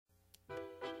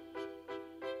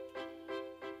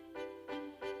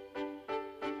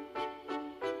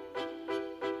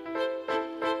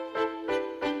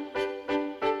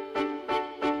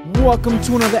welcome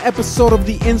to another episode of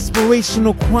the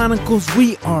Inspirational Chronicles.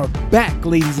 We are back,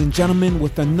 ladies and gentlemen,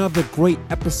 with another great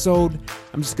episode.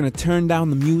 I'm just going to turn down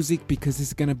the music because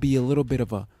it's going to be a little bit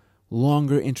of a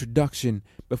longer introduction.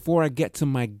 Before I get to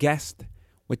my guest,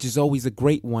 which is always a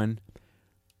great one,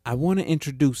 I want to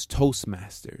introduce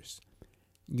Toastmasters.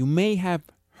 You may have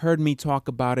heard me talk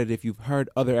about it if you've heard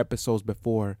other episodes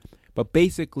before, but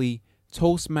basically,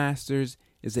 Toastmasters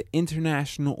is an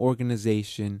international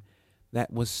organization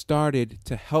that was started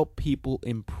to help people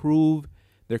improve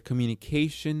their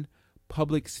communication,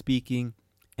 public speaking,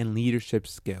 and leadership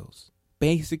skills.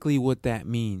 Basically what that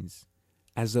means,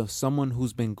 as of someone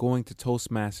who's been going to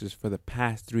Toastmasters for the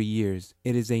past 3 years,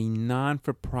 it is a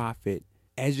non-for-profit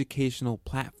educational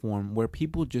platform where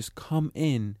people just come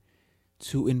in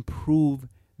to improve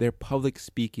their public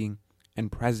speaking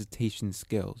and presentation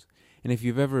skills. And if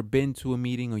you've ever been to a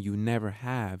meeting or you never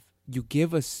have, you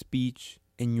give a speech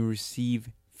and you receive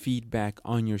feedback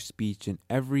on your speech, and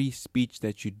every speech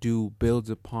that you do builds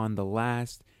upon the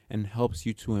last and helps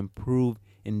you to improve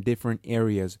in different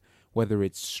areas, whether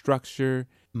it's structure,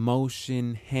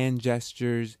 motion, hand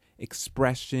gestures,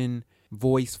 expression,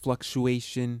 voice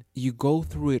fluctuation. You go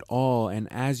through it all, and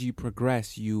as you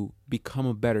progress, you become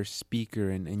a better speaker,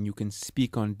 and you can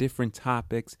speak on different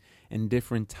topics and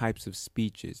different types of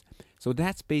speeches. So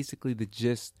that's basically the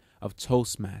gist of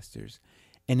Toastmasters.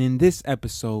 And in this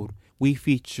episode, we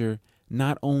feature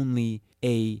not only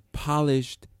a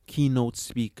polished keynote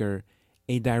speaker,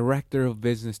 a director of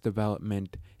business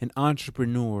development, an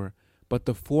entrepreneur, but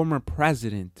the former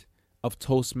president of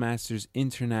Toastmasters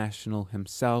International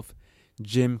himself,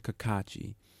 Jim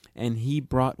Kakachi. And he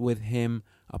brought with him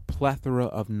a plethora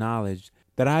of knowledge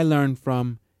that I learned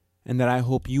from and that I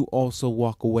hope you also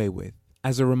walk away with.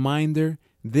 As a reminder,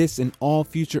 this and all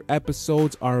future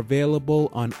episodes are available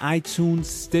on iTunes,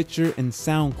 Stitcher, and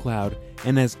SoundCloud.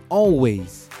 And as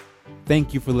always,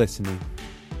 thank you for listening.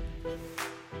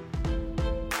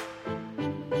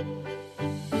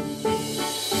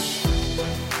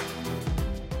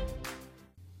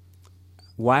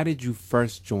 Why did you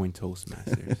first join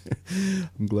Toastmasters?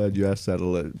 I'm glad you asked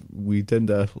that. We tend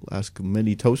to ask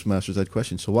many Toastmasters that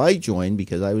question. So I joined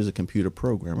because I was a computer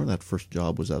programmer. That first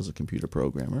job was as a computer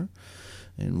programmer.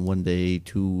 And one day,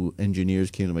 two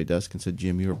engineers came to my desk and said,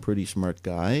 "Jim, you're a pretty smart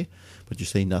guy, but you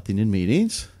say nothing in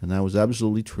meetings." And that was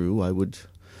absolutely true. I would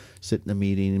sit in a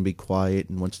meeting and be quiet,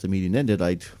 and once the meeting ended,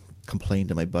 I'd complain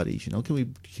to my buddies, can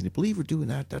you believe we're doing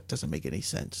that? That doesn't make any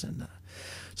sense. And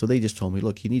so they just told me,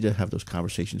 look, you need to have those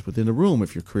conversations within the room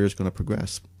if your career is going to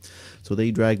progress. So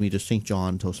they dragged me to St.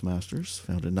 John Toastmasters,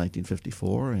 founded in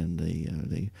 1954, and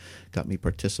they got me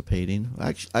participating.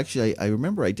 Actually, I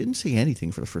remember I didn't say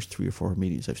anything for the first 3 or 4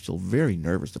 meetings. I was still very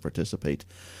nervous to participate.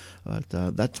 But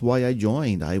that's why I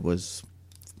joined. I was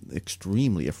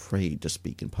extremely afraid to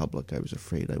speak in public. I was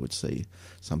afraid I would say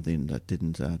something that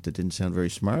didn't sound very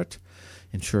smart.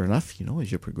 And sure enough,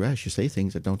 as you progress, you say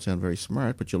things that don't sound very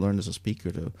smart, but you learn as a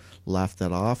speaker to laugh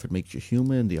that off. It makes you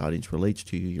human. The audience relates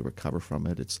to you. You recover from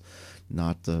it. It's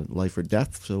not life or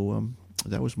death. So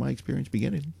that was my experience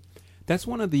beginning. That's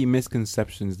one of the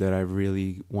misconceptions that I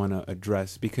really want to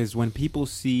address, because when people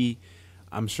see,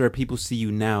 I'm sure people see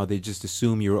you now, they just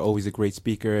assume you're always a great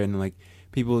speaker, and like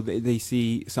people, they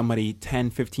see somebody 10,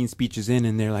 15 speeches in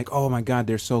and they're like, oh my God,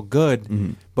 they're so good.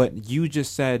 Mm-hmm. But you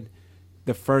just said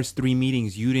the first 3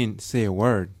 meetings, you didn't say a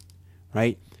word,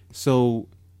 right? So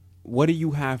what do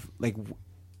you have, like,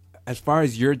 as far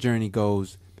as your journey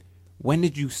goes, when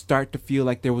did you start to feel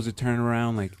like there was a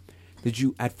turnaround? Like, did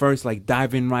you at first like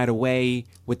dive in right away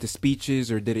with the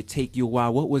speeches, or did it take you a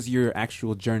while? What was your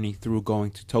actual journey through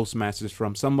going to Toastmasters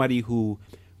from somebody who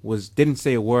didn't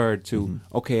say a word to,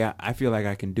 mm-hmm. okay, I feel like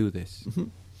I can do this? Mm-hmm.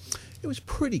 It was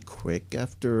pretty quick.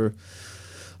 After,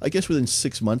 I guess within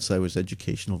 6 months, I was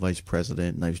educational vice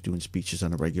president, and I was doing speeches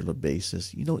on a regular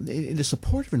basis. In the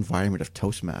supportive environment of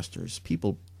Toastmasters,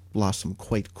 people blossom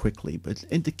quite quickly.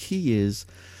 And the key is,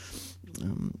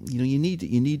 you need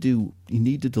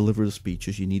to deliver the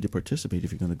speeches. You need to participate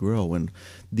if you're going to grow. And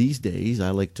these days,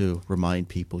 I like to remind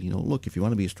people, look, if you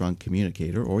want to be a strong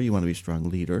communicator, or you want to be a strong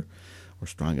leader, or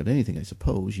strong at anything, I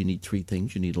suppose, you need 3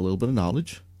 things. You need a little bit of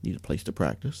knowledge, you need a place to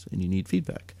practice, and you need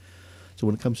feedback. So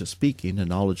when it comes to speaking, the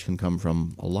knowledge can come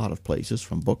from a lot of places,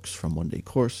 from books, from one-day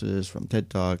courses, from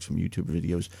TED Talks, from YouTube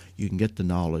videos. You can get the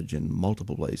knowledge in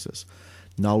multiple places.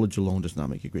 Knowledge alone does not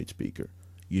make a great speaker.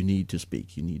 You need to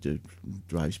speak. You need to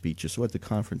drive speeches. So at the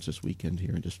conference this weekend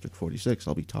here in District 46,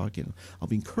 I'll be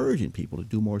encouraging people to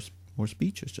do more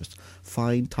speeches. Just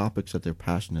find topics that they're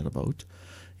passionate about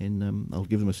And I'll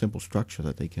give them a simple structure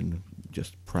that they can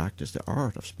just practice the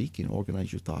art of speaking,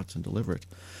 organize your thoughts, and deliver it.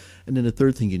 And then the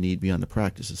third thing you need beyond the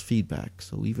practice is feedback.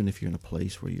 So even if you're in a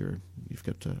place where you've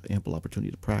got ample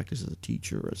opportunity to practice as a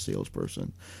teacher or a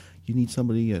salesperson, you need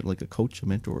somebody like a coach, a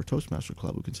mentor, or a Toastmaster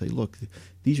club who can say, look,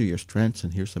 these are your strengths,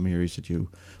 and here's some areas that you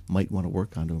might want to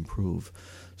work on to improve.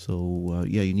 So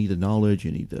you need the knowledge,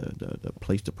 you need the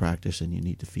place to practice, and you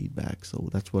need the feedback. So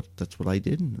that's what I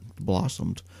did, and it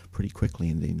blossomed pretty quickly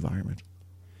in the environment.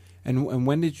 And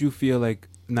when did you feel like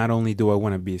not only do I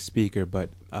want to be a speaker, but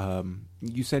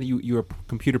you said you're a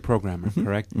computer programmer,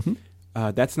 correct? Mm-hmm.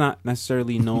 That's not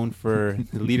necessarily known for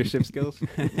leadership skills.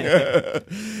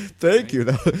 Thank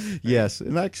you. Yes,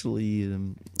 and actually,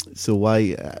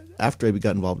 after I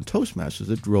got involved in Toastmasters,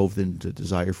 it drove the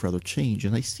desire for other change,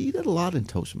 and I see that a lot in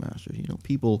Toastmasters. You know,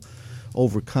 people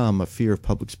overcome a fear of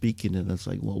public speaking, and it's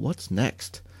like, well, what's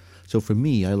next? So for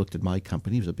me, I looked at my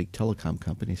company. It was a big telecom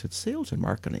company. I said, sales and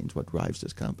marketing is what drives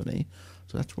this company.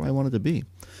 So that's where I wanted to be.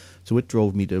 So it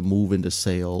drove me to move into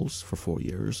sales for 4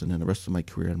 years, and then the rest of my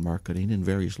career in marketing and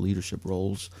various leadership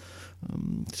roles.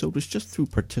 So it was just through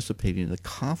participating in the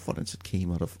confidence that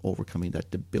came out of overcoming that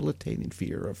debilitating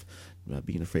fear of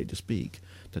being afraid to speak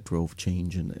that drove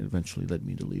change and eventually led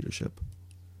me to leadership.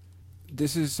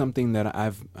 This is something that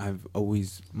I've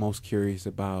always most curious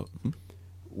about. Mm-hmm.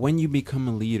 When you become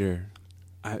a leader,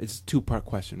 it's a two-part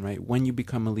question, right? When you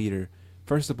become a leader,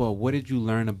 first of all, what did you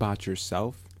learn about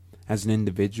yourself as an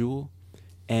individual,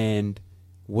 and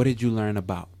what did you learn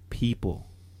about people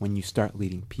when you start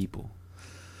leading people?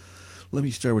 Let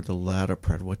me start with the latter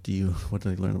part. What did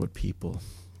I learn about people?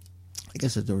 I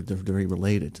guess they're very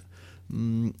related.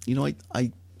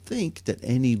 I think that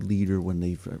any leader, when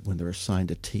they're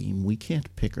assigned a team, we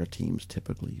can't pick our teams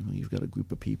typically. You've got a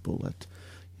group of people that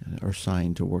are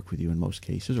assigned to work with you in most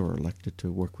cases, or elected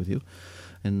to work with you.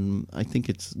 And I think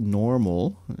it's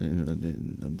normal.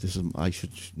 I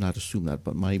should not assume that,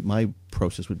 but my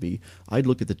process would be, I'd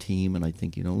look at the team and I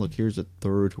think, look, here's a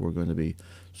third who are going to be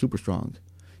super strong.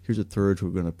 Here's a third who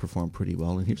are going to perform pretty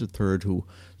well, and here's a third who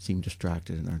seem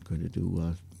distracted and aren't going to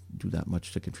do that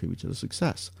much to contribute to the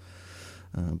success.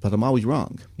 But I'm always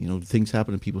wrong. Things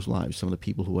happen in people's lives. Some of the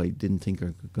people who I didn't think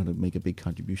are going to make a big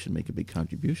contribution make a big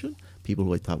contribution. People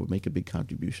who I thought would make a big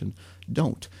contribution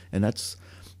don't. And that's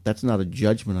not a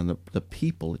judgment on the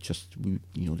people. It's just,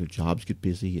 their jobs get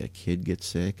busy, a kid gets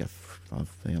sick, a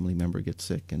family member gets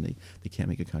sick, and they can't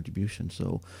make a contribution.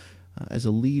 So as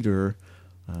a leader,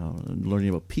 learning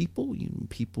about people,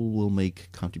 people will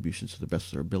make contributions to the best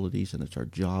of their abilities, and it's our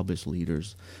job as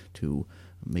leaders to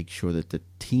make sure that the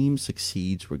team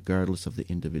succeeds regardless of the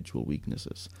individual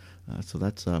weaknesses. So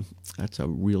that's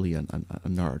really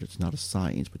an art. It's not a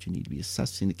science, but you need to be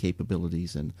assessing the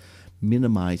capabilities and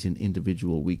minimizing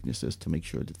individual weaknesses to make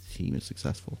sure that the team is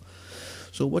successful.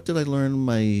 So what did I learn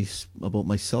about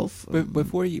myself?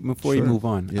 Before you move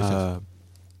on, yes.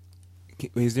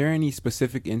 Is there any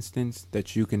specific instance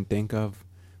that you can think of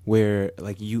where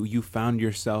like you found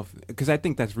yourself? Because I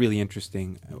think that's really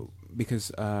interesting.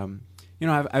 Because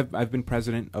I've been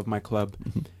president of my club,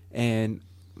 mm-hmm. and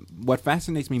what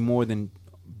fascinates me more than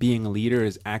being a leader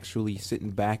is actually sitting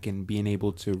back and being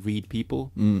able to read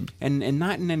people, and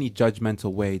not in any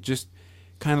judgmental way. Just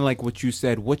kind of like what you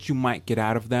said, what you might get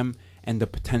out of them and the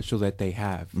potential that they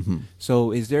have. Mm-hmm.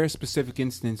 So, is there a specific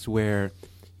instance where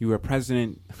you were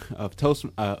president of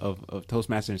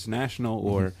Toastmasters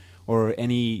International, or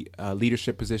any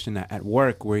leadership position at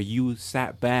work where you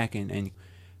sat back and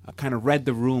kind of read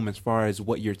the room as far as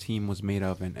what your team was made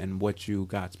of and what you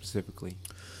got specifically?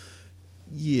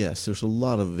 Yes, there's a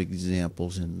lot of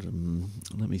examples, and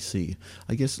let me see.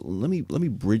 I guess let me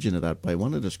bridge into that. I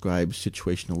want to describe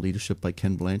situational leadership by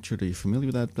Ken Blanchard. Are you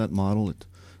familiar with that model?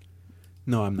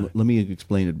 No, I'm not. Let me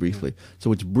explain it briefly. Yeah.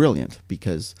 So it's brilliant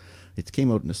because it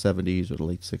came out in the 70s or the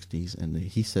late 60s, and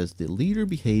he says the leader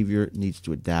behavior needs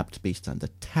to adapt based on the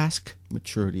task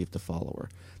maturity of the follower.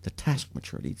 The task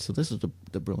maturity. So this is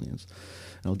the brilliance.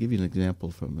 And I'll give you an example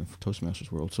from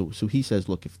Toastmasters world. So he says,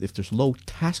 look, if there's low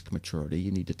task maturity,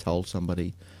 you need to tell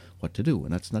somebody what to do.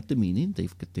 And that's not demeaning.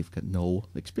 They've got no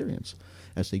experience.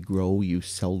 As they grow, you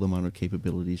sell them on their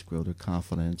capabilities, grow their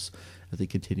confidence. As they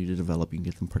continue to develop, you can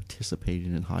get them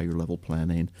participating in higher level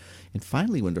planning. And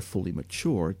finally, when they're fully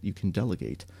mature, you can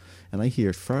delegate. And I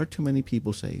hear far too many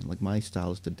people say, like, my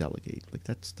style is to delegate. Like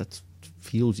that's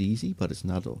feels easy, but it's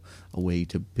not a way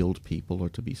to build people or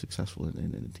to be successful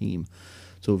in a team.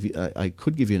 So I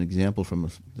could give you an example from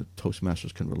the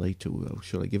Toastmasters can relate to.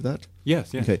 Should I give that?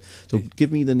 Yes. Okay. So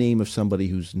give me the name of somebody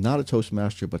who's not a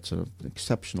Toastmaster but an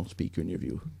exceptional speaker in your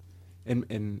view.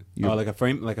 And like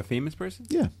a famous person?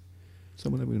 Yeah.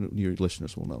 Someone your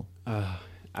listeners will know.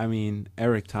 I mean,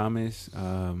 Eric Thomas,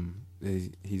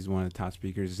 he's one of the top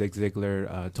speakers. Zig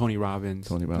Ziglar, Tony Robbins,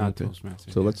 not okay.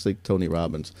 Toastmasters. So let's say Tony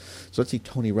Robbins. So let's say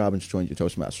Tony Robbins joined your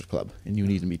Toastmasters club, and you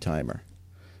need to be timer.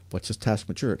 What's his task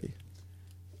maturity?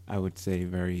 I would say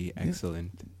very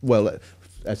excellent. Well,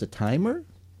 as a timer?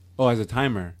 Oh, as a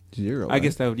timer? 0. I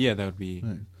guess that would be.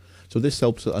 Right. So this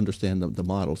helps to understand the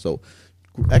model. So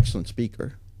excellent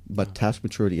speaker, but task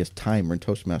maturity as timer in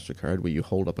Toastmaster card, where you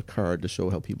hold up a card to show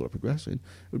how people are progressing,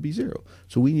 would be 0.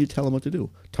 So we need to tell them what to do.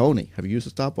 Tony, have you used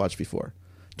a stopwatch before?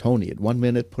 Tony, at 1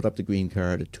 minute, put up the green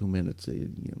card. At 2 minutes,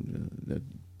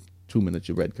 2 minutes,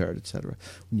 your red card, etc.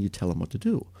 We need to tell them what to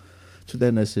do. So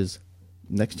then as his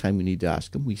next time we need to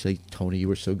ask him, we say, Tony, you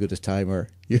were so good as timer.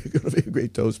 You're going to be a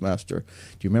great Toastmaster.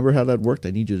 Do you remember how that worked?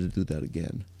 I need you to do that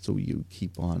again. So you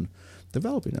keep on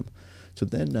developing him. So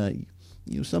then,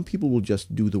 some people will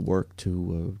just do the work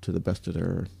to the best of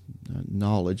their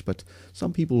knowledge, but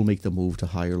some people will make the move to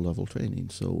higher level training.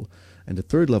 So, and the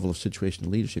third level of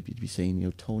situational leadership, you'd be saying,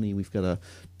 Tony, we've got a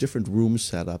different room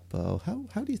set up.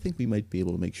 How do you think we might be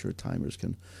able to make sure timers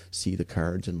can see the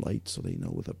cards and lights so they know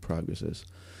what the progress is?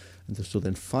 And so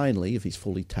then finally, if he's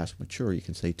fully task mature, you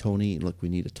can say, Tony, look, we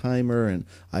need a timer, and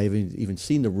I haven't even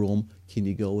seen the room. Can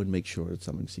you go and make sure that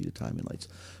someone can see the timing lights?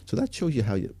 So that shows you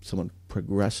how someone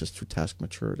progresses through task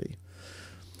maturity.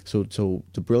 So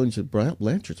the brilliance of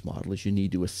Blanchard's model is you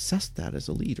need to assess that as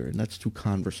a leader, and that's through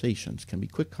conversations. It can be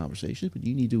quick conversations, but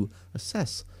you need to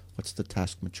assess what's the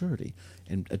task maturity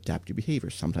and adapt your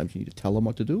behavior. Sometimes you need to tell them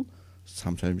what to do.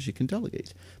 Sometimes you can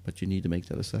delegate, but you need to make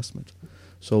that assessment.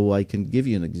 So I can give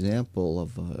you an example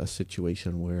of a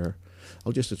situation where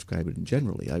I'll just describe it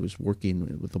generally. I was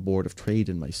working with the Board of Trade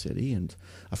in my city, and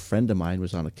a friend of mine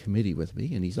was on a committee with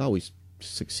me, and he's always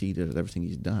succeeded at everything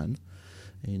he's done.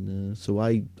 And so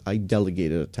I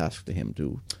delegated a task to him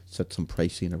to set some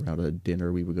pricing around a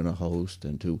dinner we were going to host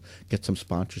and to get some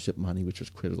sponsorship money, which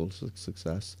was critical to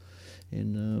success.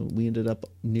 And we ended up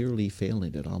nearly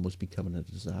failing it, almost becoming a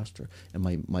disaster. And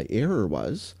my error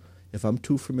was, if I'm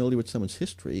too familiar with someone's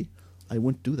history, I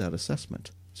wouldn't do that assessment.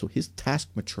 So his task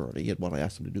maturity at what I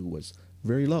asked him to do was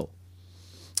very low.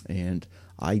 And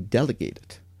I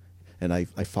delegated. And I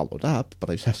followed up, but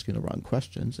I was asking the wrong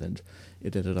questions, and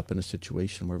it ended up in a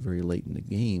situation where very late in the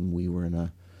game we were in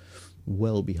a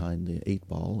well behind the 8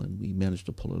 ball, and we managed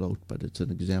to pull it out. But it's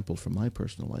an example from my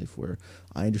personal life where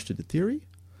I understood the theory,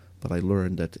 but I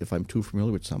learned that if I'm too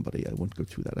familiar with somebody, I wouldn't go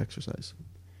through that exercise.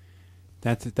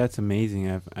 That's amazing.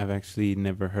 I've actually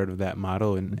never heard of that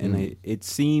model, and it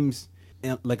seems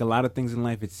like a lot of things in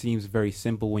life. It seems very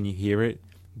simple when you hear it,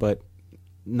 but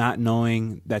not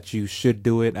knowing that you should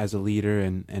do it as a leader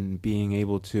and being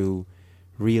able to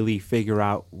really figure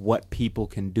out what people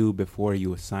can do before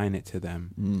you assign it to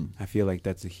them. I feel like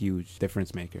that's a huge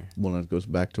difference maker. Well, and it goes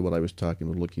back to what I was talking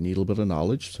about. Look, you need a little bit of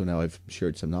knowledge. So now I've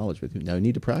shared some knowledge with you. Now you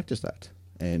need to practice that.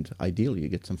 And ideally, you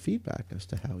get some feedback as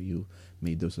to how you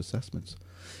made those assessments.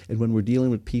 And when we're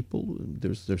dealing with people,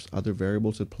 there's other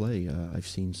variables at play. I've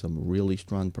seen some really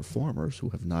strong performers who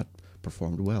have not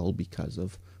performed well because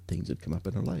of things that come up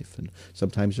in their life. And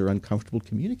sometimes they're uncomfortable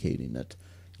communicating that,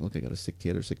 look, I got a sick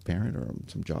kid or sick parent or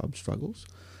some job struggles,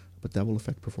 but that will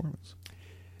affect performance.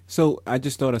 So I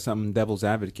just thought of something, devil's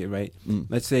advocate, right?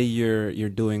 Let's say you're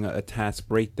doing a task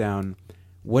breakdown.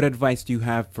 What advice do you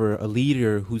have for a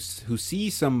leader who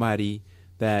sees somebody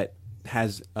that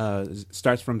has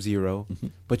starts from 0,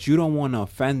 but you don't want to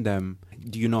offend them?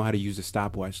 Do you know how to use a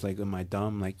stopwatch? Like, am I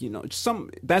dumb? Like,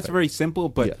 that's very simple,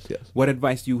 but yes. What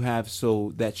advice do you have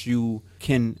so that you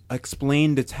can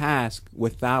explain the task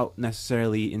without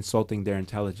necessarily insulting their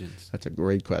intelligence? That's a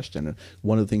great question. And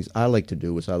one of the things I like to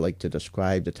do is I like to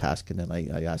describe the task, and then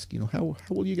I ask, how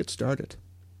will you get started?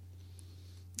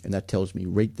 And that tells me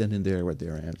right then and there with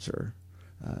their answer,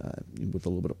 with a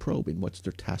little bit of probing, what's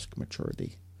their task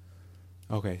maturity.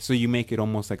 Okay, so you make it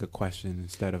almost like a question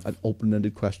instead of an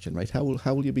open-ended question, right? How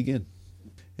will you begin?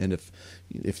 And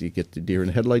if you get the deer in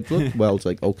the headlights look, well, it's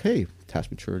like, okay, task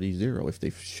maturity 0. If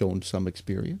they've shown some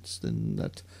experience, then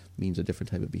that means a different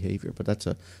type of behavior. But that's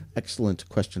an excellent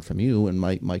question from you, and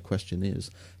my question is,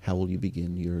 how will you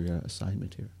begin your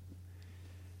assignment here?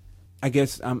 I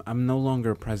guess I'm no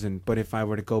longer present, but if I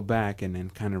were to go back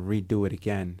and kind of redo it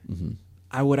again,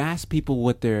 I would ask people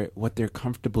what they're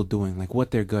comfortable doing, like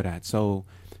what they're good at. So,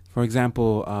 for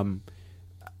example,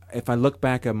 if I look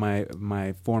back at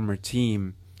my former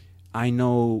team, I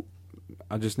know,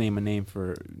 I'll just name a name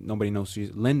for nobody knows.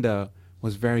 Linda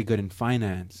was very good in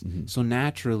finance, so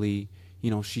naturally,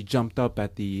 she jumped up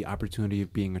at the opportunity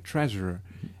of being a treasurer.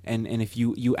 And if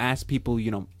you ask people,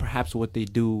 perhaps what they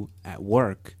do at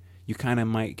work, you kind of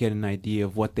might get an idea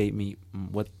of what they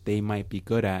might be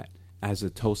good at as a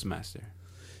Toastmaster.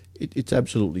 It's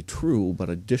absolutely true, but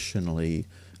additionally,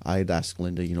 I'd ask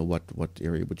Linda, what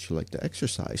area would she like to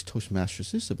exercise?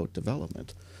 Toastmasters is about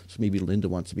development. So maybe Linda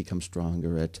wants to become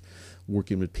stronger at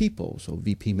working with people, so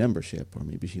VP membership, or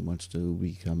maybe she wants to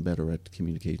become better at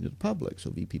communicating to the public,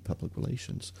 so VP public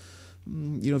relations.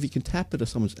 If you can tap into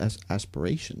someone's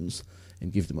aspirations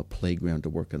and give them a playground to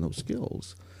work on those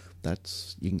skills,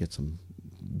 you can get some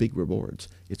big rewards.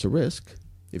 It's a risk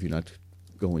if you're not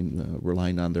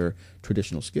relying on their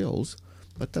traditional skills,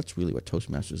 but that's really what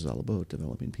Toastmasters is all about,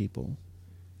 developing people.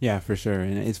 Yeah, for sure.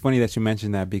 And it's funny that you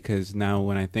mentioned that, because now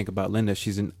when I think about Linda,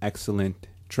 she's an excellent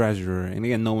treasurer. And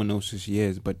again, no one knows who she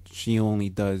is, but she only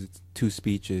does 2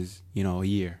 speeches, a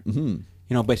year.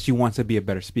 Mm-hmm. But she wants to be a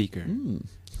better speaker,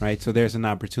 right? So there's an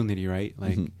opportunity, right?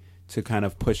 Like to kind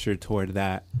of push her toward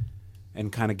that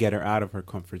and kind of get her out of her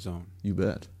comfort zone. You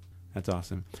bet. That's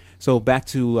awesome. So back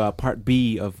to part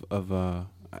B of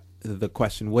the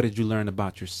question, what did you learn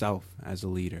about yourself as a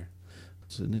leader?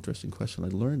 It's an interesting question. I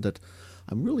learned that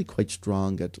I'm really quite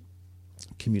strong at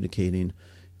communicating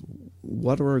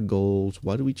what are our goals,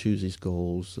 why do we choose these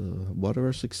goals, what are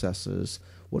our successes,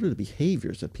 what are the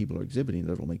behaviors that people are exhibiting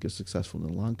that will make us successful in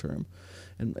the long term,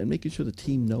 and making sure the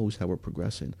team knows how we're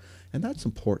progressing. And that's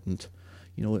important.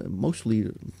 Most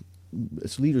leaders,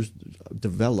 as leaders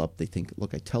develop, they think,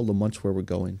 look, I tell them once where we're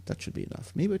going, that should be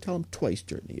enough. Maybe I tell them twice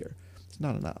during the year. It's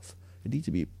not enough. It needs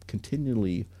to be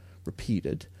continually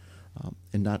repeated,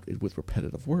 and not with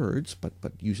repetitive words, but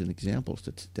using examples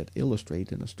that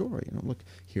illustrate in a story. Look,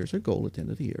 here's our goal at the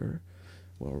end of the year,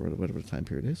 well, whatever the time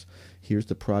period is. Here's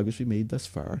the progress we made thus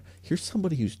far. Here's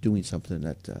somebody who's doing something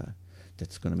that's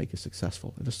going to make us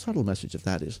successful. And the subtle message of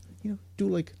that is, do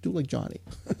like Johnny.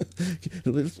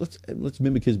 let's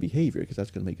mimic his behavior, because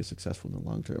that's going to make us successful in the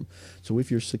long term. So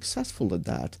if you're successful at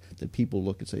that, then people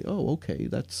look and say, oh, okay,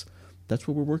 that's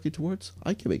what we're working towards.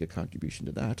 I can make a contribution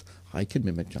to that. I can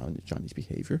mimic Johnny's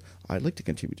behavior. I'd like to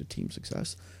contribute to team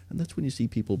success. And that's when you see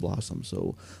people blossom.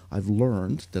 So I've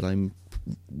learned that I'm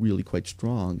really quite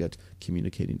strong at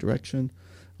communicating direction,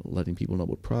 letting people know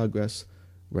about progress,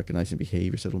 recognizing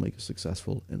behaviors that will make us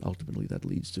successful, and ultimately that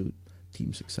leads to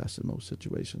team success in most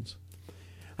situations.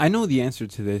 I know the answer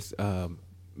to this,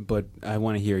 but I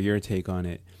want to hear your take on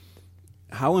it.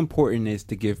 How important is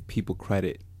to give people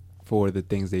credit for the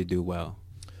things they do well?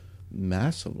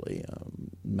 Massively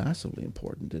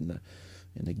important. And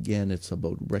again, it's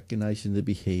about recognizing the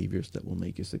behaviors that will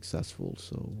make you successful.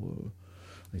 So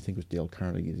I think it was Dale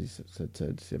Carnegie, he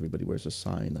said everybody wears a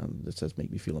sign that says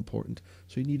 "Make me feel important."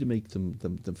 So you need to make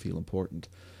them feel important,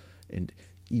 and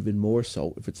even more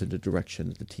so if it's in the direction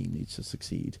that the team needs to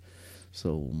succeed.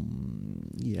 So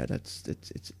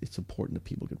it's important that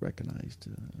people get recognized,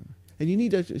 and you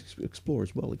need to explore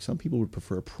as well. Like, some people would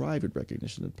prefer private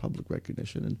recognition than public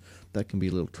recognition, and that can be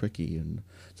a little tricky. And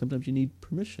sometimes you need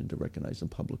permission to recognize them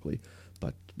publicly.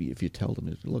 But if you tell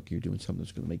them, look, you're doing something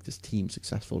that's going to make this team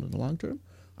successful in the long term,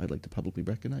 I'd like to publicly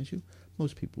recognize you,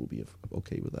 most people will be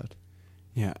okay with that.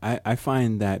 Yeah, I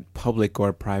find that public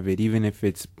or private, even if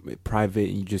it's private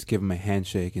and you just give them a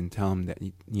handshake and tell them that,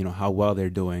 how well they're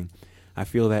doing, I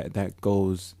feel that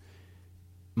goes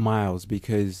miles,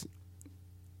 because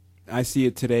I see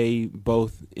it today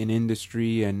both in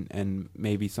industry and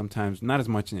maybe sometimes not as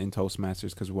much in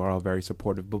Toastmasters, because we're all very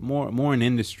supportive, but more in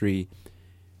industry.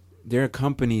 There are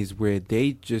companies where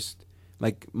they just,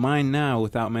 like mine now,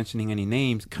 without mentioning any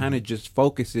names, kind of just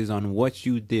focuses on what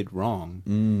you did wrong,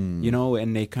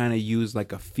 and they kind of use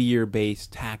like a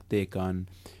fear-based tactic on,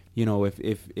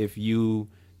 if you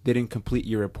didn't complete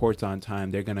your reports on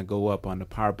time, they're going to go up on the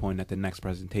PowerPoint at the next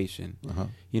presentation,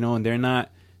 and they're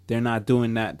not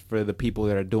doing that for the people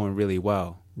that are doing really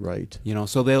well. Right.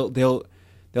 So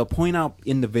they'll point out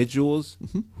individuals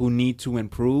who need to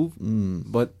improve,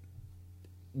 but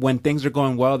when things are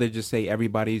going well, they just say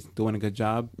everybody's doing a good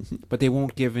job, but they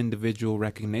won't give individual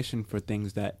recognition for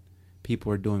things that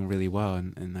people are doing really well.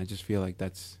 And I just feel like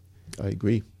that's... I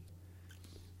agree.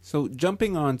 So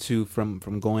jumping on to from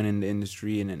going into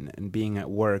industry and being at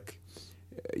work,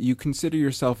 you consider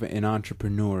yourself an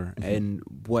entrepreneur. And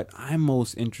what I'm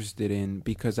most interested in,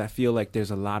 because I feel like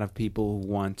there's a lot of people who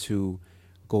want to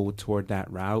go toward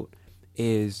that route,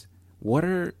 is what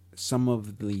are some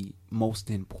of the most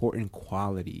important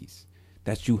qualities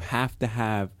that you have to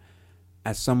have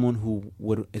as someone who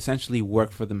would essentially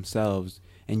work for themselves,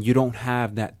 and you don't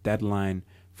have that deadline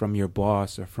from your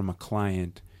boss or from a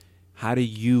client? How do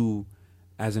you,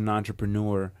 as an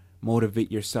entrepreneur,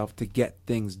 motivate yourself to get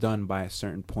things done by a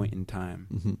certain point in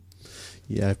time?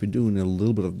 Yeah, I've been doing a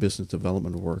little bit of business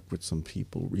development work with some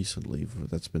people recently.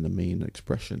 That's been the main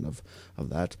expression of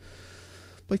that.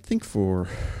 But I think for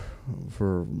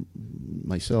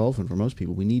myself and for most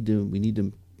people, we need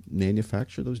to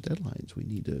manufacture those deadlines. We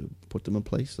need to put them in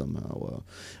place somehow.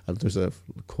 There's a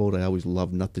quote I always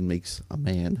love: "Nothing makes a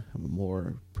man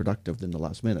more productive than the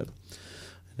last minute."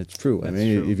 And it's true. That's I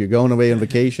mean, true. if you're going away on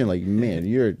vacation, like, man,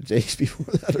 your days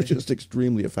before that are just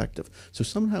extremely effective. So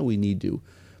somehow we need to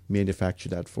manufacture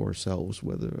that for ourselves.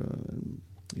 Whether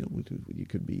you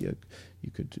could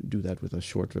do that with a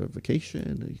short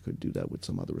vacation. You could do that with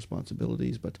some other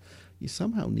responsibilities, but you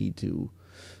somehow need to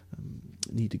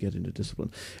get into discipline.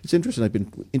 It's interesting. I've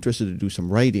been interested to do some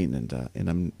writing, and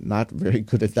I'm not very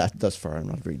good at that thus far. I'm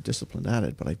not very disciplined at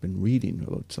it, but I've been reading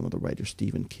about some of the writers,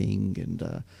 Stephen King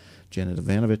and Janet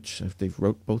Evanovich. They've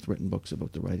both written books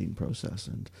about the writing process,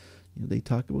 and they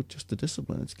talk about just the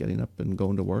discipline. It's getting up and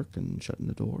going to work and shutting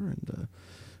the door and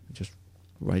just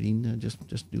writing,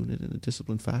 just doing it in a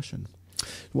disciplined fashion.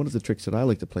 One of the tricks that I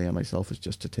like to play on myself is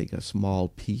just to take a small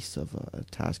piece of a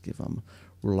task. If I'm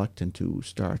reluctant to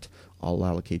start, I'll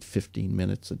allocate 15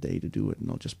 minutes a day to do it,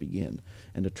 and I'll just begin.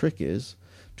 And the trick is,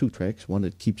 two tricks. One,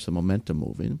 it keeps the momentum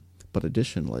moving, but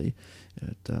additionally,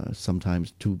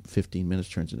 sometimes 15 minutes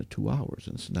turns into 2 hours,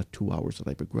 and it's not 2 hours that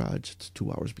I begrudge. It's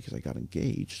 2 hours because I got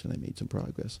engaged and I made some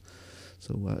progress.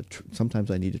 So sometimes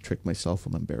I need to trick myself,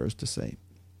 I'm embarrassed to say.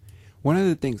 One of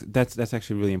the things that's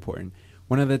actually really important.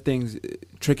 One of the things,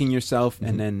 tricking yourself,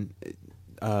 and then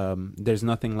there's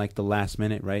nothing like the last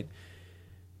minute, right?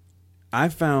 I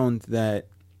found that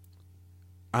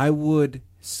I would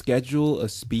schedule a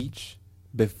speech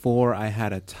before I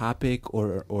had a topic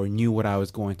or knew what I was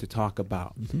going to talk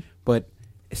about. But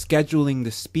scheduling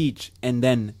the speech and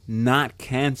then not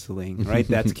canceling, right?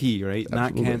 That's key, right?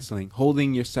 Not canceling.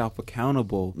 Holding yourself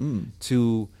accountable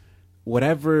to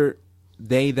whatever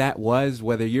day that was,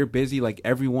 whether you're busy, like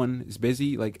everyone is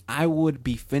busy. Like, I would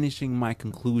be finishing my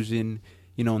conclusion,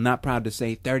 not proud to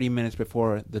say 30 minutes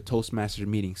before the Toastmasters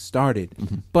meeting started.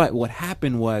 But what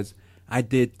happened was I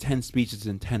did 10 speeches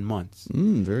in 10 months.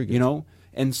 Very good.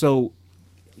 And so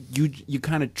you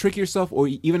kind of trick yourself, or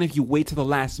even if you wait to the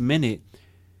last minute,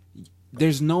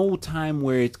 there's no time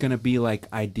where it's going to be like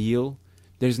ideal.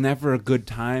 There's never a good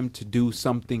time to do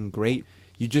something great.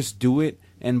 You just do it.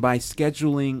 And by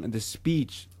scheduling the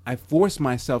speech, I force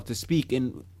myself to speak.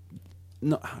 And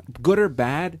good or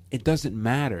bad, it doesn't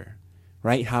matter,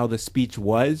 right, how the speech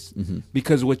was,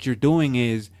 because what you're doing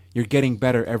is you're getting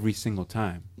better every single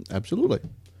time. Absolutely.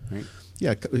 Right?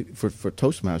 Yeah, for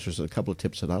Toastmasters, a couple of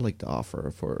tips that I like to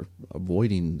offer for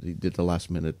avoiding the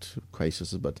last-minute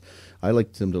crises. But I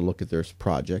like them to look at their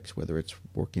projects, whether it's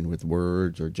working with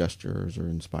words or gestures or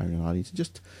inspiring an audience, and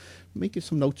just make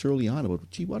some notes early on about,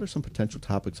 what are some potential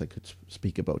topics I could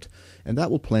speak about? And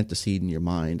that will plant the seed in your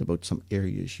mind about some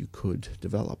areas you could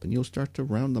develop, and you'll start to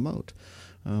round them out.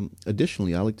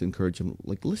 Additionally, I like to encourage them,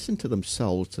 listen to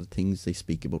themselves, to the things they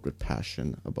speak about with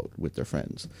passion with their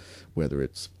friends, whether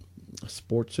it's a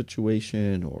sports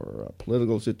situation or a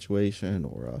political situation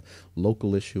or a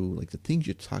local issue, like the things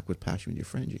you talk with passion with your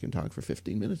friends, you can talk for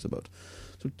 15 minutes about.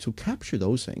 So capture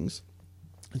those things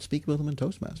and speak about them in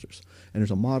Toastmasters. And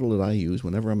there's a model that I use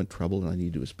whenever I'm in trouble and I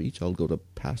need to do a speech. I'll go to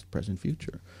past, present,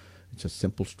 future. It's a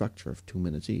simple structure of 2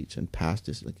 minutes each. And past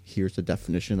is here's the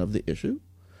definition of the issue.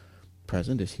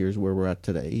 Present is here's where we're at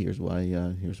today. Here's why.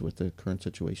 Here's what the current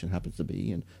situation happens to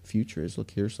be. And future is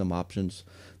here's some options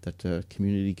that the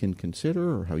community can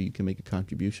consider or how you can make a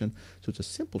contribution. So it's a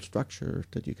simple structure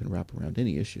that you can wrap around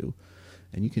any issue,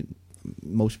 and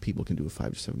most people can do a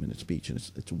 5 to 7 minute speech, and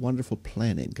it's wonderful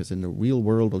planning, because in the real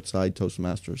world outside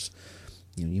Toastmasters,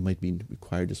 you might be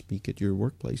required to speak at your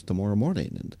workplace tomorrow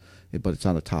morning, but it's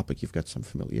on a topic you've got some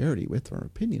familiarity with or an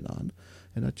opinion on,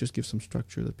 and that just gives some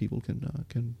structure that people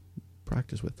can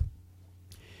practice with.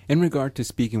 In regard to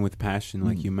speaking with passion,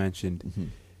 like you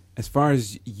mentioned, as far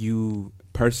as you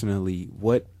personally,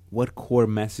 what core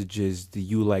messages do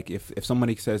you like? If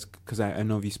somebody says, because I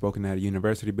know you've spoken at a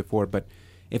university before, but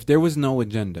if there was no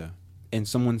agenda and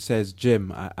someone says,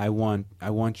 Jim, I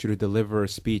want you to deliver a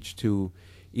speech to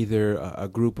either a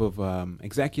group of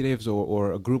executives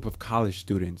or a group of college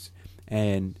students,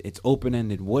 and it's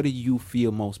open-ended, what do you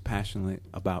feel most passionate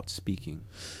about speaking?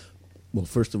 Well,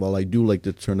 first of all, I do like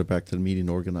to turn it back to the meeting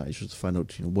organizers to find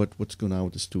out, what's going on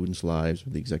with the students' lives or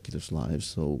the executives' lives.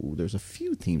 So there's a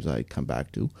few themes I come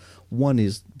back to. One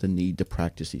is the need to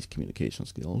practice these communication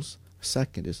skills.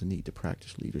 Second is the need to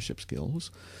practice leadership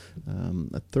skills.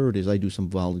 A third is I do some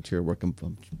volunteer work. I'm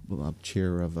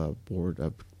chair of a board,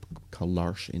 a called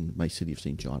L'Arche in my city of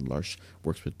St. John. L'Arche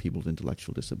works with people with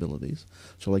intellectual disabilities.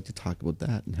 So I like to talk about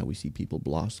that and how we see people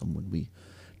blossom when we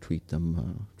treat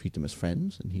them as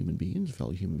friends and human beings,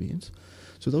 fellow human beings.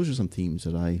 So those are some themes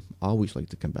that I always like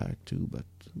to come back to. But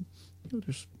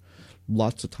there's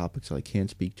lots of topics that I can't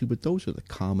speak to, but those are the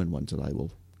common ones that I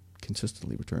will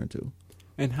consistently return to.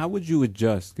 And how would you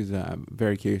adjust, because I'm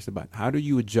very curious about, how do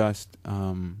you adjust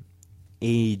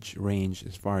age range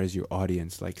as far as your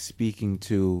audience, like speaking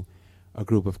to a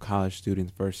group of college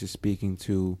students versus speaking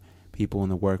to people in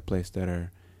the workplace that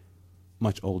are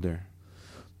much older?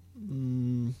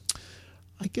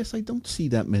 I guess I don't see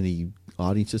that many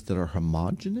audiences that are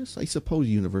homogenous. I suppose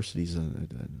universities are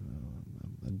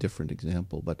a different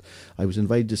example, but I was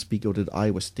invited to speak out at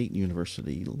Iowa State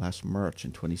University last March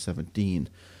in 2017,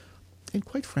 and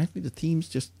quite frankly, the themes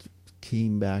just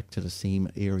came back to the same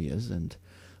areas, and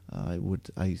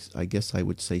I guess I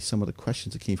would say some of the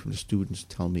questions that came from the students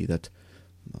tell me that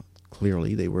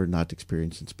clearly they were not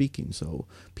experienced in speaking. So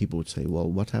people would say, well,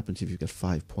 what happens if you've got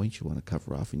 5 points you want to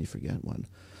cover off and you forget one?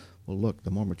 Well, look,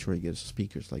 the more mature you get as a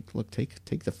speaker, it's like, look, take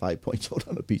the 5 points out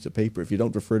on a piece of paper. If you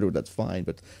don't refer to it, that's fine,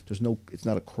 but it's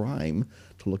not a crime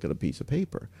to look at a piece of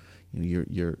paper.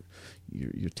 Your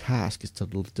task is to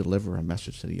deliver a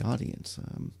message to the audience.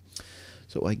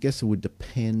 So I guess it would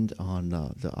depend on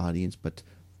the audience, but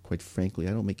quite frankly,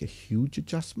 I don't make a huge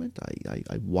adjustment. I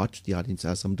watch the audience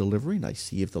as I'm delivering. I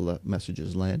see if the message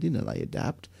is landing, and I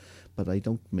adapt. But I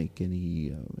don't make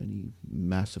any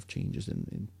massive changes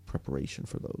in preparation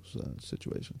for those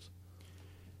situations.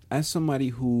 As somebody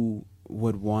who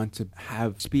would want to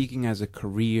have speaking as a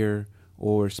career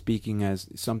or speaking as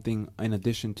something in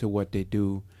addition to what they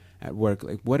do at work,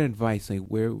 like what advice, like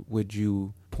where would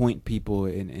you point people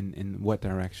in what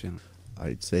direction?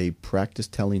 I'd say practice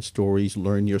telling stories,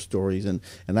 learn your stories, and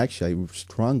actually I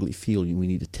strongly feel we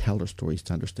need to tell our stories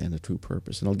to understand the true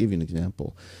purpose. And I'll give you an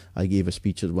example. I gave a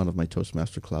speech at one of my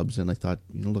Toastmaster clubs, and I thought,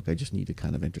 look, I just need to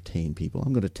kind of entertain people.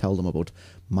 I'm going to tell them about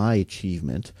my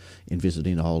achievement in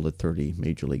visiting all the 30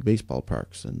 Major League Baseball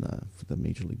parks and for the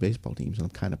Major League Baseball teams, and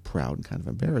I'm kind of proud and kind of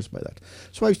embarrassed by that.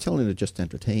 So I was telling it just to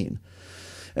entertain.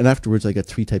 And afterwards I got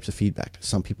 3 types of feedback.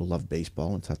 Some people loved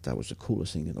baseball and thought that was the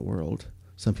coolest thing in the world.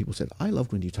 Some people said, I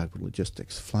loved when you talked about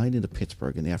logistics, flying into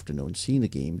Pittsburgh in the afternoon, seeing a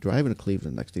game, driving to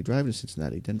Cleveland the next day, driving to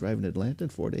Cincinnati, then driving to Atlanta in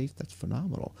 4 days. That's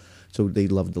phenomenal. So they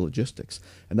loved the logistics.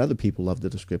 And other people loved the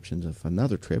descriptions of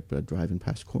another trip, driving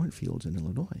past cornfields in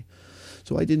Illinois.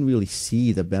 So I didn't really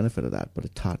see the benefit of that, but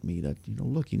it taught me that,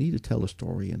 look, you need to tell a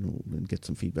story and get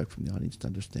some feedback from the audience to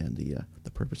understand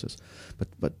the purposes.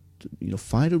 But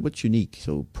find out what's unique.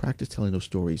 So practice telling those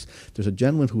stories. There's a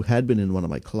gentleman who had been in one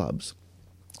of my clubs,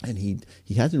 and he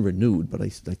hasn't renewed, but I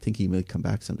think he may come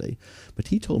back someday. But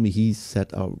he told me he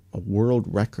set a world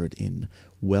record in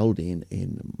welding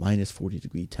in minus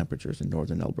 40-degree temperatures in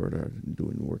northern Alberta,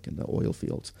 doing work in the oil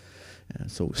fields.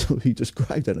 So he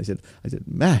described that, and I said,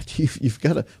 Matt, you've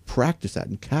got to practice that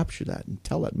and capture that and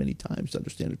tell that many times to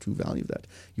understand the true value of that.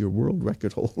 You're a world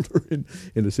record holder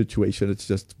in a situation. It's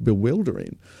just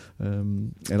bewildering.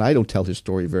 And I don't tell his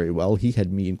story very well. He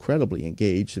had me incredibly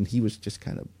engaged, and he was just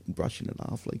kind of brushing it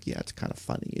off like, yeah, it's kind of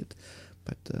funny.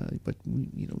 But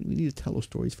we need to tell those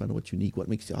stories, find out what's unique, what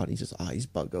makes the audience's eyes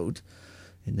bug out,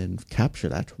 and then capture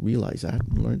that, realize that,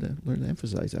 and learn to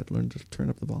emphasize that, learn to turn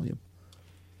up the volume.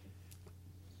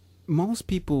 Most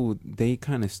people, they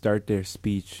kind of start their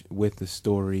speech with a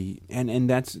story, and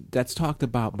that's talked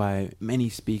about by many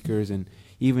speakers, and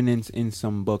even in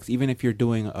some books. Even if you're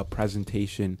doing a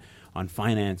presentation on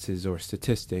finances or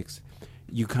statistics,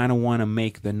 you kind of want to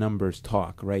make the numbers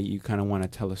talk, right? You kind of want to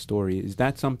tell a story. Is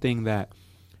that something that,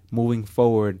 moving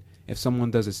forward, if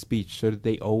someone does a speech, should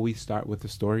they always start with a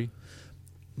story?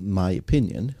 My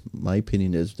opinion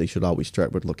is they should always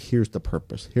start with, look, here's the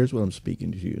purpose. Here's what I'm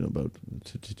speaking to you about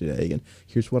today, and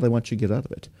here's what I want you to get out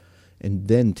of it. And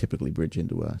then typically bridge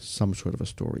into some sort of a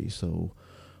story. So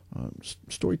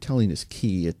storytelling is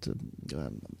key,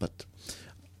 but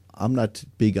I'm not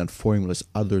big on formulas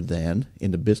other than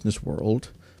in the business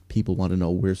world. People want to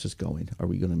know, where's this going? Are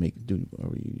we going to are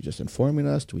we just informing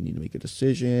us? Do we need to make a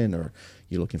decision? Or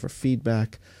you're looking for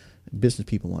feedback? Business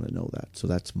people want to know that. So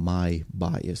that's my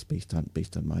bias based on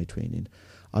my training.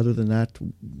 Other than that,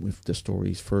 if the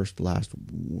story's first, last,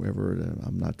 wherever,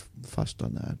 I'm not fussed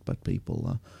on that. But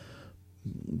people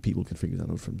can figure that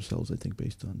out for themselves, I think,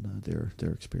 based on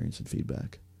their experience and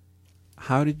feedback.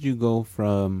 How did you go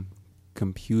from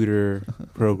computer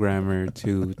programmer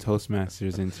to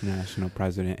Toastmasters International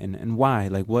President, and why?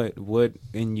 Like what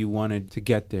in you wanted to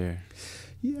get there?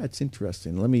 Yeah, it's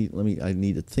interesting. I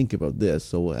need to think about this.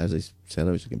 So as I said,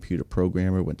 I was a computer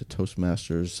programmer, went to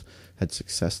Toastmasters, had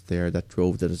success there. That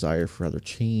drove the desire for other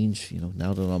change.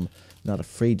 Now that I'm not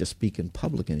afraid to speak in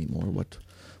public anymore, what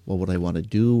would I want to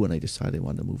do? And I decided I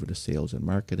wanted to move into sales and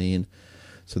marketing.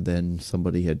 So then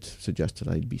somebody had suggested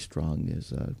I'd be strong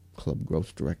as a club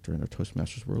growth director in our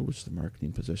Toastmasters world, which is the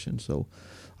marketing position. So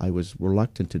I was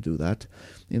reluctant to do that.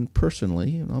 And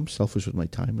personally, I'm selfish with my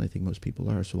time, and I think most people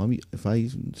are. So if I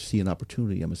see an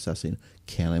opportunity, I'm assessing,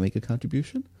 can I make a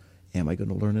contribution? Am I going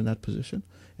to learn in that position?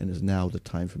 And is now the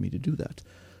time for me to do that?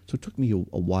 So it took me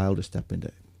a while to step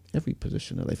into every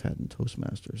position that I've had in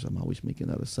Toastmasters. I'm always making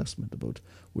that assessment about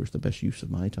where's the best use of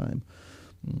my time.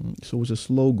 So it was a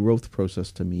slow growth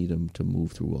process to me to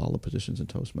move through all the positions in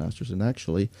Toastmasters. And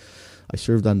actually, I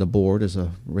served on the board as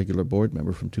a regular board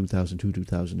member from 2002,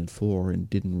 2004, and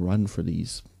didn't run for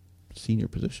these senior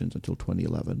positions until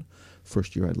 2011.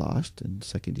 First year I lost, and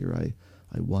second year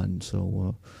I won.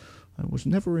 So I was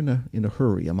never in a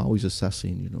hurry. I'm always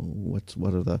assessing,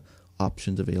 what are the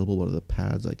options available, what are the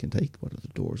paths I can take, what are the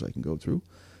doors I can go through,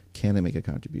 can I make a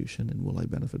contribution, and will I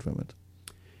benefit from it?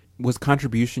 Was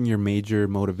contribution your major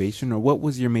motivation, or what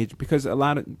was your major? Because a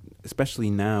lot of, especially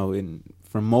now,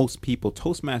 for most people,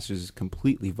 Toastmasters is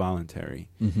completely voluntary.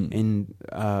 Mm-hmm.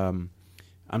 And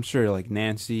I'm sure like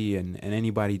Nancy and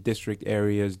anybody, district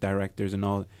areas, directors and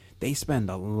all, they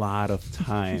spend a lot of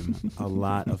time,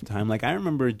 Like I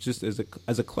remember just as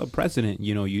a club president,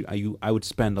 I would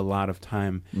spend a lot of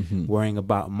time mm-hmm. worrying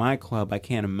about my club. I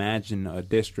can't imagine a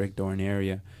district or an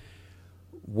area.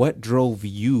 What drove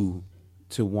you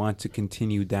to want to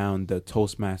continue down the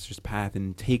Toastmasters path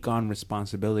and take on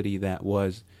responsibility that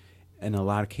was, in a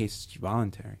lot of cases,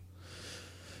 voluntary?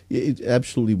 It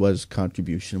absolutely was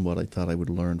contribution, what I thought I would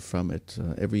learn from it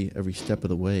every step of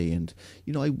the way. And,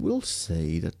 I will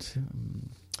say that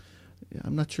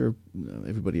I'm not sure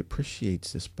everybody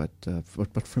appreciates this, but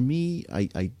for me,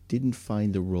 I didn't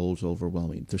find the roles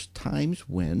overwhelming. There's times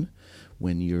when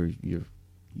your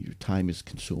time is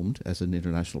consumed. As an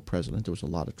international president, there was a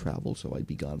lot of travel, so I'd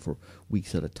be gone for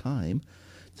weeks at a time.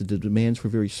 The demands were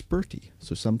very spurty.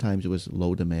 So sometimes it was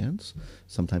low demands,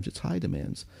 sometimes it's high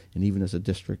demands. And even as a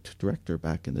district director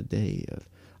back in the day,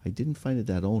 I didn't find it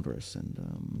that onerous.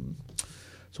 And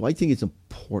so I think it's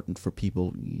important for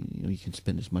people, you can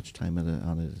spend as much time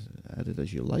at it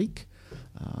as you like.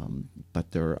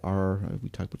 But there are, we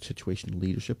talk about situational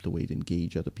leadership, the way to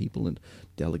engage other people and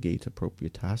delegate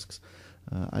appropriate tasks.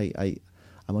 I'm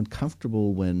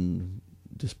uncomfortable when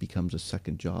this becomes a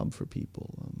second job for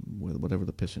people, whatever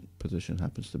the position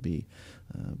happens to be,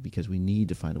 because we need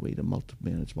to find a way to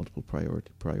manage multiple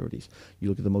priorities. You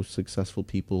look at the most successful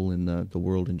people in the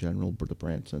world in general, the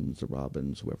Bransons, the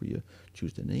Robbins, whoever you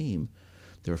choose to name,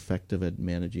 they're effective at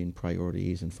managing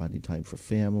priorities and finding time for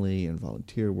family and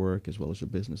volunteer work as well as their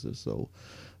businesses. So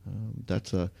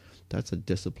that's a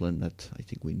discipline that I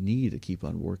think we need to keep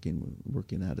on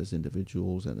working at as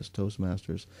individuals and as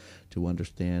Toastmasters, to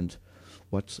understand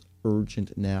what's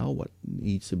urgent now, what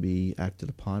needs to be acted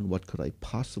upon, what could I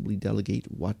possibly delegate,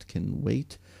 what can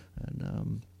wait,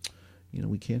 and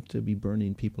we can't be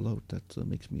burning people out. That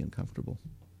makes me uncomfortable.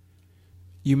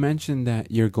 You mentioned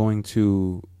that you're going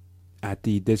to, at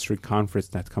the district conference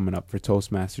that's coming up for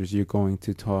Toastmasters, you're going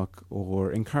to talk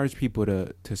or encourage people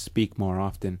to speak more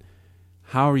often.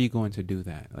 How are you going to do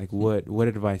that? Like, what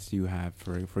advice do you have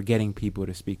for getting people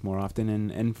to speak more often,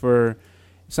 and for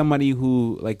somebody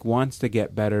who wants to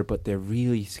get better, but they're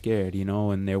really scared,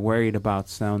 and they're worried about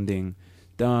sounding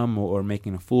dumb or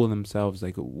making a fool of themselves?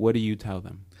 What do you tell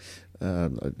them?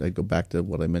 I go back to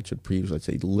what I mentioned previously. I'd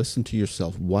say, listen to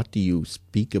yourself. What do you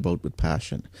speak about with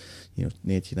passion?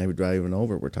 Nancy and I were driving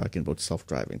over. We're talking about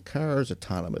self-driving cars,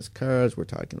 autonomous cars. We're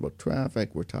talking about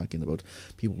traffic. We're talking about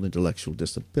people with intellectual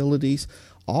disabilities,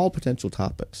 all potential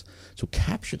topics. So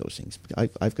capture those things.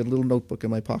 I've got a little notebook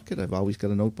in my pocket. I've always got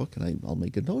a notebook, and I'll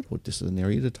make a note about this is an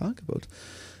area to talk about.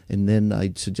 And then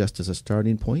I'd suggest as a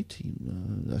starting point,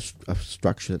 a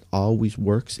structure that always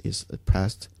works is a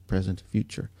past, present,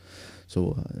 future.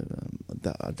 So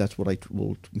that's what I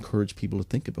will encourage people to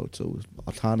think about. So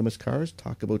autonomous cars,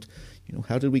 talk about,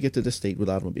 how did we get to this state with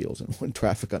automobiles and when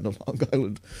traffic on the Long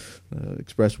Island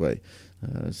Expressway?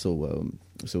 So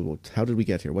how did we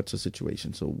get here? What's the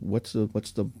situation? So what's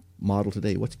the model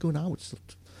today? What's going on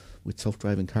with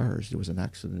self-driving cars? There was an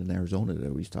accident in Arizona that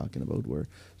everybody's talking about where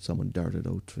someone darted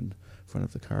out in front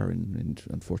of the car and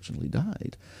unfortunately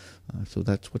died. So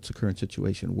that's what's the current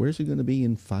situation. Where's it going to be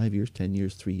in 5 years, 10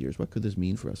 years, 3 years? What could this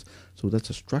mean for us? So that's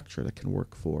a structure that can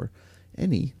work for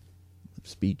any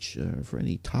speech, for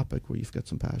any topic where you've got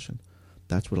some passion.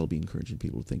 That's what I'll be encouraging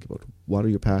people to think about. What are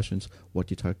your passions? What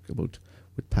do you talk about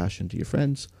with passion to your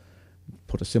friends?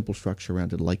 Put a simple structure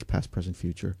around it, like past, present,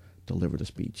 future. Deliver the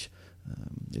speech.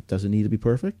 It doesn't need to be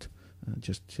perfect.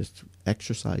 Just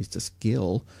exercise the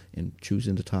skill in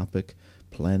choosing the topic,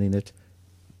 planning it,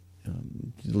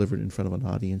 deliver it in front of an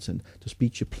audience. And the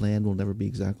speech you plan will never be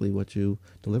exactly what you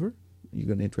deliver. You're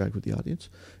going to interact with the audience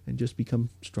and just become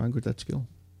stronger at that skill.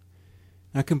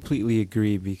 I completely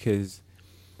agree, because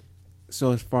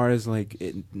so as far as like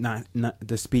not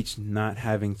the speech not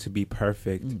having to be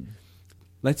perfect,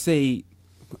 let's say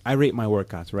I rate my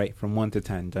workouts, right, from 1 to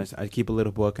 10. I keep a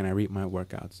little book and I rate my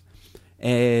workouts.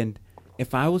 And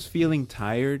if I was feeling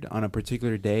tired on a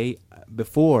particular day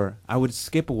before, I would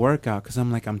skip a workout because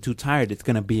I'm like, I'm too tired. It's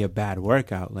going to be a bad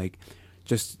workout. Like,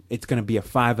 just, it's going to be a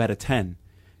 5 out of 10.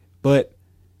 But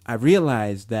I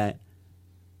realized that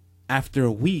after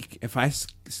a week, if I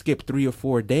skip 3 or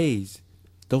 4 days,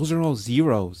 those are all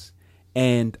zeros.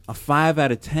 And a 5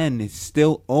 out of 10 is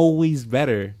still always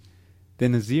better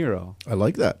than a 0. I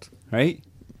like that. Right?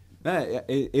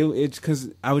 It's because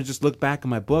I would just look back in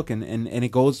my book, and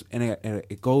it goes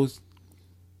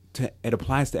to, it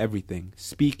applies to everything.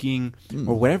 Speaking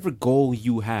or whatever goal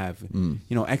you have,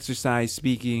 exercise,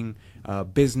 speaking,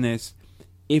 business.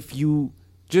 If you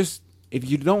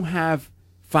don't have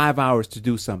 5 hours to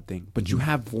do something, but you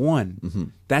have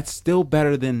 1, that's still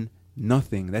better than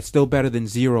nothing. That's still better than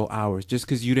 0 hours. Just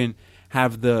because you didn't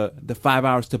have the 5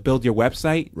 hours to build your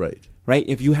website. Right?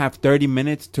 If you have 30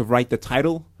 minutes to write the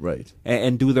title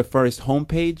and do the first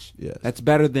homepage, that's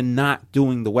better than not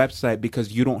doing the website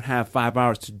because you don't have 5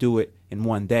 hours to do it in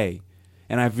one day.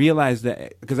 And I've realized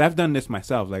that because I've done this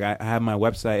myself. Like, I have my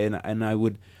website, and I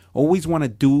would always want to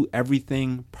do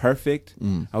everything perfect.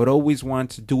 I would always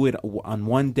want to do it on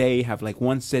one day, have like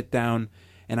one sit down.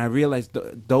 And I realized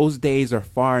those days are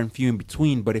far and few in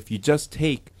between. But if you just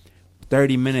take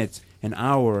 30 minutes, an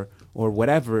hour, or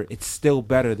whatever, it's still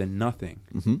better than nothing.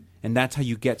 And that's how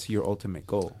you get to your ultimate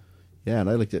goal. Yeah, and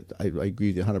I like that. I agree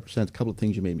with you 100%. A couple of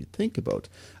things you made me think about.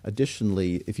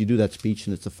 Additionally, if you do that speech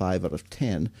and it's a 5 out of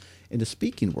 10, in the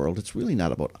speaking world, it's really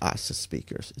not about us as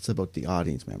speakers. It's about the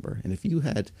audience member. And if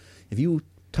you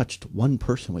touched one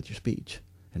person with your speech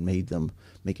and made them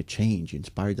make a change, you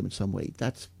inspired them in some way,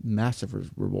 that's massive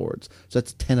rewards. So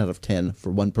that's 10 out of 10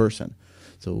 for one person.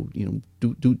 So,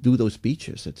 do those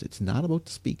speeches. It's not about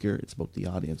the speaker, it's about the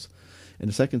audience. And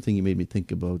the second thing you made me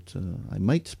think about, I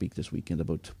might speak this weekend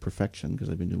about perfection, because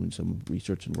I've been doing some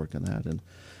research and work on that. And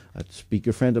a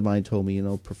speaker friend of mine told me,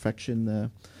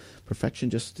 perfection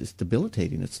just is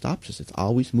debilitating. It stops us. It's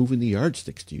always moving the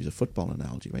yardsticks, to use a football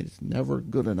analogy, right? It's never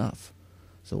good enough.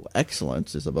 So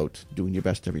excellence is about doing your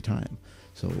best every time.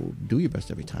 So do your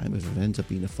best every time. If it ends up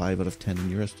being a 5 out of 10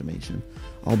 in your estimation,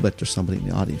 I'll bet there's somebody in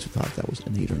the audience who thought that was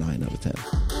an 8 or 9 out of 10.